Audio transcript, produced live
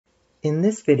In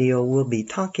this video, we'll be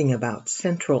talking about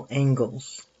central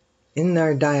angles. In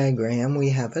our diagram, we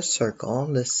have a circle.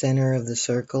 The center of the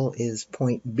circle is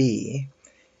point B,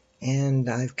 and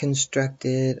I've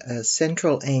constructed a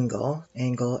central angle,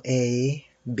 angle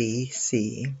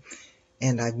ABC,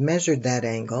 and I've measured that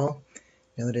angle.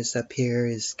 Notice up here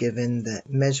is given the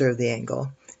measure of the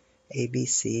angle,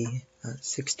 ABC,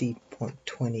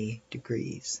 60.20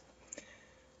 degrees.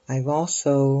 I've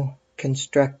also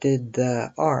constructed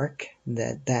the arc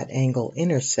that angle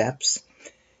intercepts,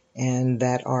 and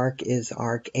that arc is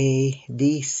arc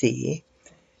ADC,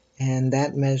 and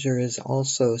that measure is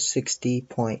also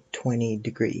 60.20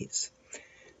 degrees.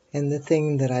 And the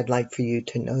thing that I'd like for you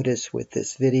to notice with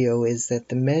this video is that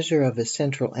the measure of a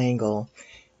central angle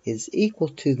is equal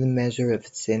to the measure of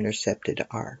its intercepted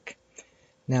arc.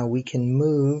 Now we can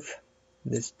move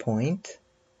this point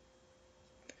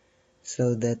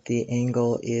so that the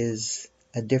angle is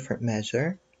a different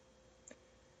measure.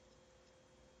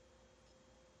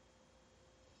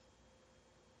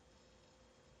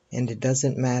 And it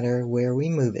doesn't matter where we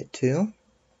move it to.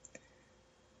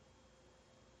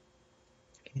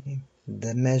 Okay.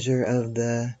 The measure of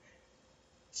the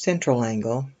central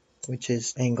angle, which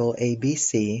is angle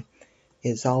ABC,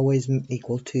 is always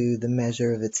equal to the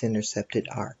measure of its intercepted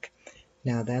arc.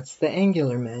 Now that's the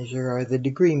angular measure, or the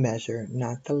degree measure,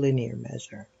 not the linear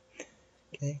measure.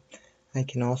 Okay. I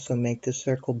can also make the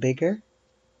circle bigger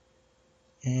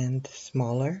and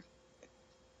smaller,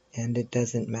 and it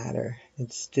doesn't matter.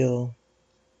 It's still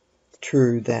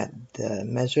true that the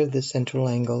measure of the central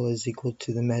angle is equal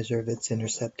to the measure of its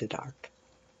intercepted arc.